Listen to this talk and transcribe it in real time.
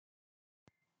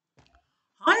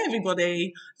Hi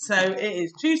everybody. So it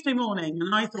is Tuesday morning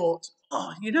and I thought,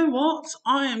 oh, you know what?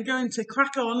 I am going to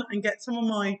crack on and get some of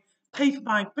my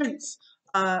Paperbag Prince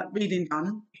reading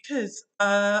done because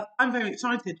I'm very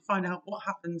excited to find out what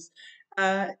happens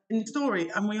in the story,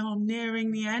 and we are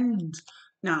nearing the end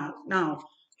now. Now,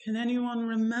 can anyone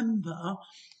remember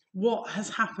what has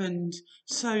happened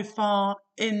so far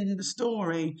in the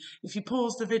story? If you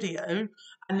pause the video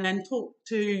and then talk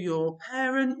to your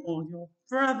parent or your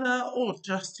brother or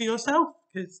just to yourself,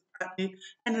 because at the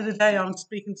end of the day I'm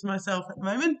speaking to myself at the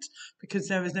moment because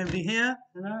there is nobody here.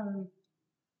 Hello.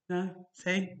 No,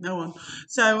 see, no one.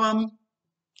 So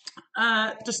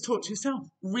just talk to yourself,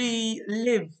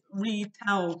 relive,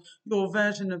 retell your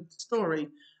version of the story.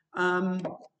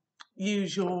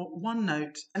 Use your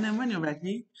OneNote, and then when you're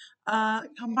ready,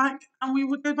 come back and we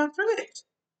will go back through it.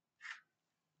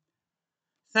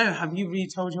 So, have you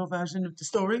retold your version of the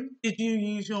story? Did you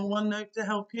use your OneNote to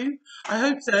help you? I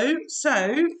hope so.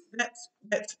 So, let's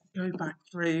go back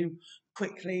through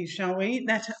quickly, shall we?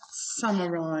 Let's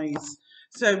summarise.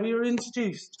 So, we were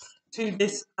introduced to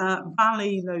this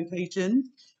valley location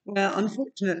where,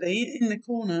 unfortunately, in the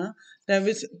corner there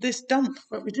was this dump,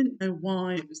 but we didn't know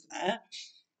why it was there.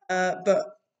 But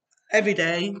every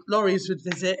day, lorries would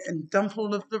visit and dump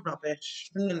all of the rubbish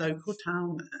from the local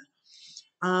town there.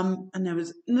 And there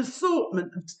was an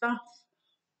assortment of stuff.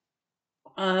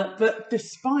 But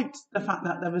despite the fact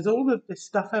that there was all of this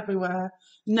stuff everywhere,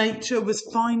 nature was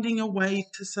finding a way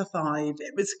to survive.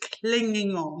 It was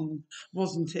clinging on,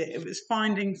 wasn't it? It was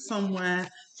finding somewhere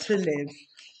to live.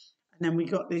 And then we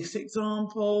got this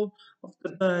example of the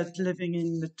birds living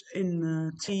in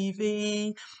the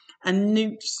TV, and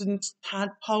newts and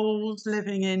tadpoles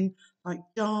living in like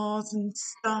jars and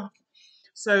stuff.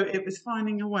 So it was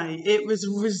finding a way. It was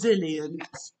resilient.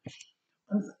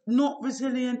 Not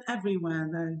resilient everywhere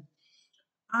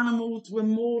though. Animals were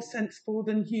more sensible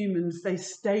than humans. They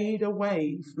stayed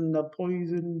away from the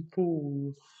poison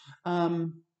pool.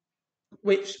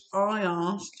 Which I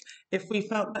asked if we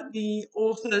felt that the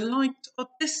author liked or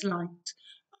disliked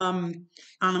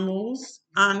animals,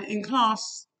 and in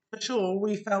class for sure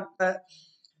we felt that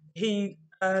the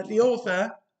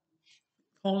author,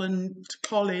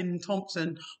 Colin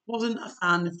Thompson, wasn't a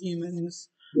fan of humans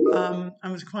and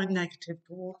was quite negative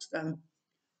towards them.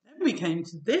 Then we came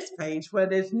to this page where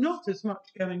there's not as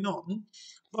much going on,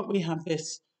 but we have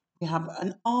this. We have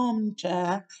an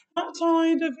armchair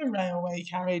outside of a railway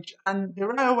carriage, and the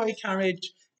railway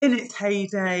carriage, in its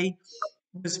heyday,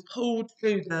 was pulled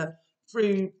through the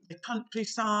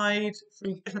countryside,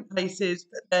 through different places.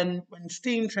 But then, when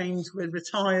steam trains were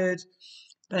retired,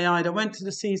 they either went to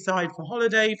the seaside for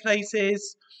holiday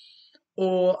places,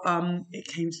 or it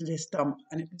came to this dump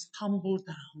and it was tumbled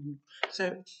down.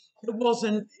 So it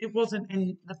wasn't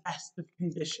in the best of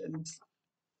conditions.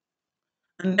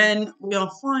 And then we are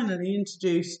finally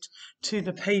introduced to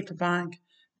the Paperbag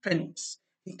Prince.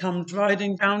 He comes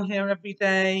riding down here every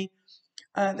day.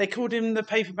 They called him the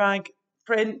Paperbag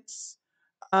Prince.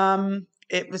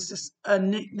 It was just a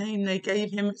nickname they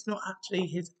gave him. It's not actually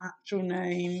his actual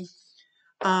name.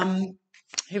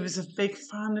 He was a big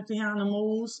fan of the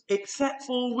animals, except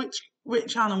for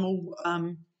which animal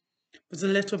was a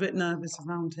little bit nervous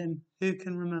around him. Who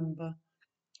can remember?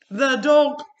 The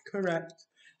dog, correct.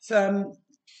 So,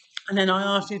 and then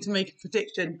I asked you to make a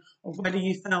prediction of whether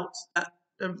you felt that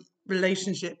the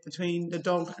relationship between the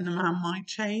dog and the man might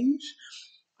change.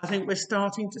 I think we're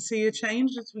starting to see a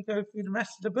change as we go through the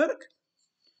rest of the book.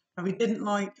 And we didn't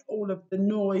like all of the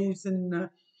noise and the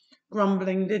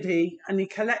grumbling, did he? And he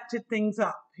collected things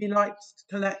up. He liked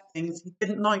to collect things. He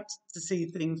didn't like to see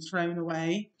things thrown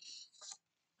away.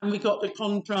 And we got the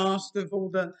contrast of all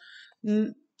the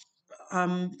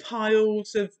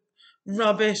piles of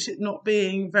rubbish not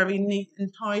being very neat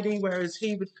and tidy, whereas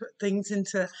he would put things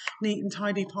into neat and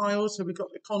tidy piles. So we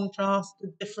got the contrast,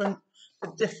 the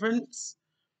difference.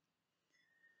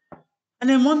 And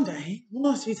then one day,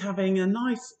 whilst he's having a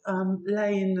nice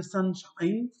lay in the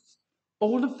sunshine,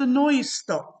 all of the noise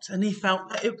stopped and he felt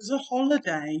that it was a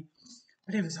holiday.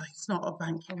 But he was like, it's not a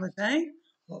bank holiday.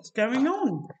 What's going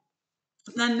on?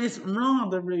 And then this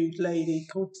rather rude lady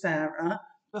called Sarah,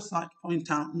 just like to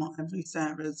point out, not every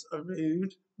Sarahs are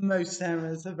rude. Most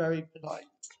Sarahs are very polite.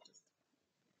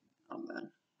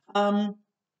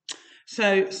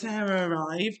 So Sarah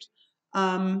arrived,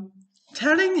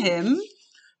 telling him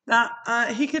that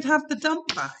he could have the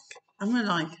dump back. And we're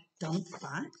like, dump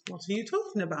back? What are you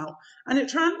talking about? And it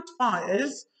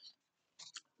transpires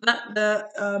that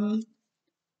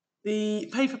the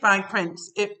Paperbag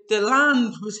Prince, the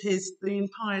land was his the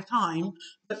entire time,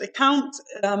 but the count,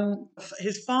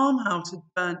 his farmhouse had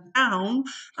burnt down,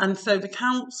 and so the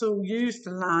council used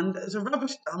the land as a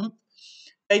rubbish dump.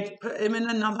 They'd put him in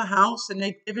another house and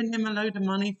they'd given him a load of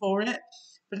money for it,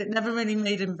 but it never really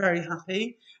made him very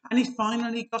happy. And he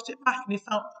finally got it back and he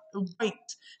felt the weight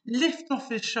lift off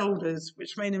his shoulders,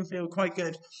 which made him feel quite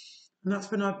good. And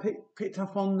that's when I picked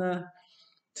up on the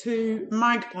two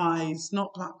magpies,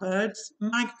 not blackbirds,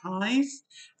 magpies.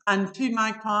 And two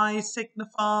magpies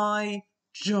signify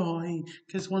joy,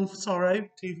 because one for sorrow,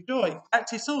 two for joy. I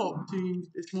actually saw two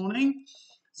this morning,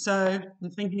 so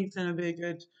I'm thinking it's going to be a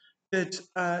good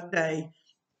day.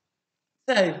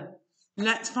 So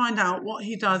let's find out what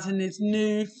he does in his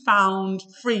newfound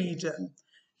freedom,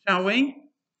 shall we?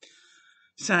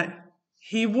 So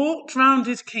he walked round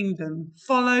his kingdom,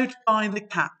 followed by the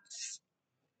cats.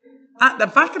 At the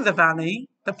back of the valley,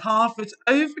 the path was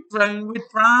overgrown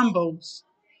with brambles.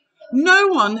 No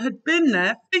one had been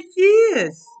there for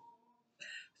years.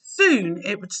 Soon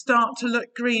it would start to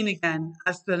look green again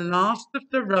as the last of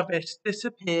the rubbish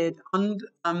disappeared under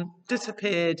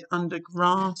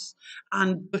grass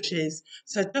and bushes.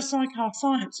 So just like our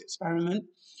science experiment,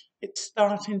 it's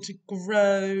starting to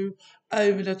grow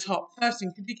over the top.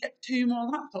 Kirsten, could you get 2 more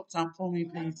laptops out for me,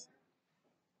 please?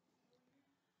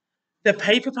 The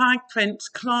Paperbag Prince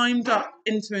climbed up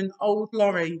into an old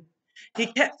lorry. He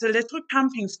kept a little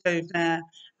camping stove there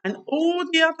and all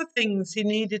the other things he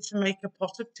needed to make a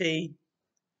pot of tea.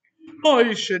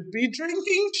 I should be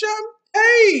drinking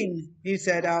champagne, he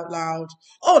said out loud,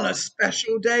 on a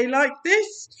special day like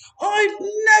this. I've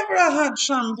never had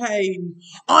champagne.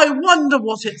 I wonder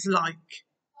what it's like.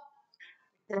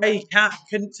 Grey Cat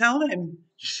couldn't tell him.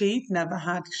 She'd never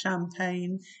had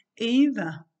champagne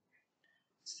either.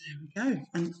 So there we go.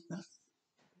 And that's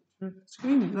the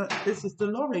screen. Look, this is the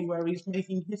lorry where he's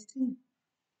making his tea.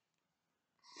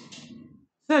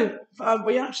 So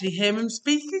we actually hear him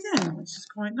speak again, which is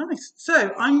quite nice.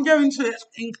 So I'm going to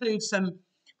include some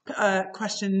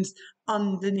questions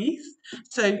underneath,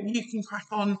 so you can crack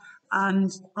on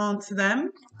and answer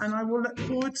them. And I will look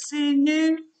forward to seeing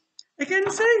you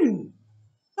again soon.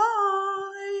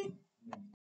 Bye.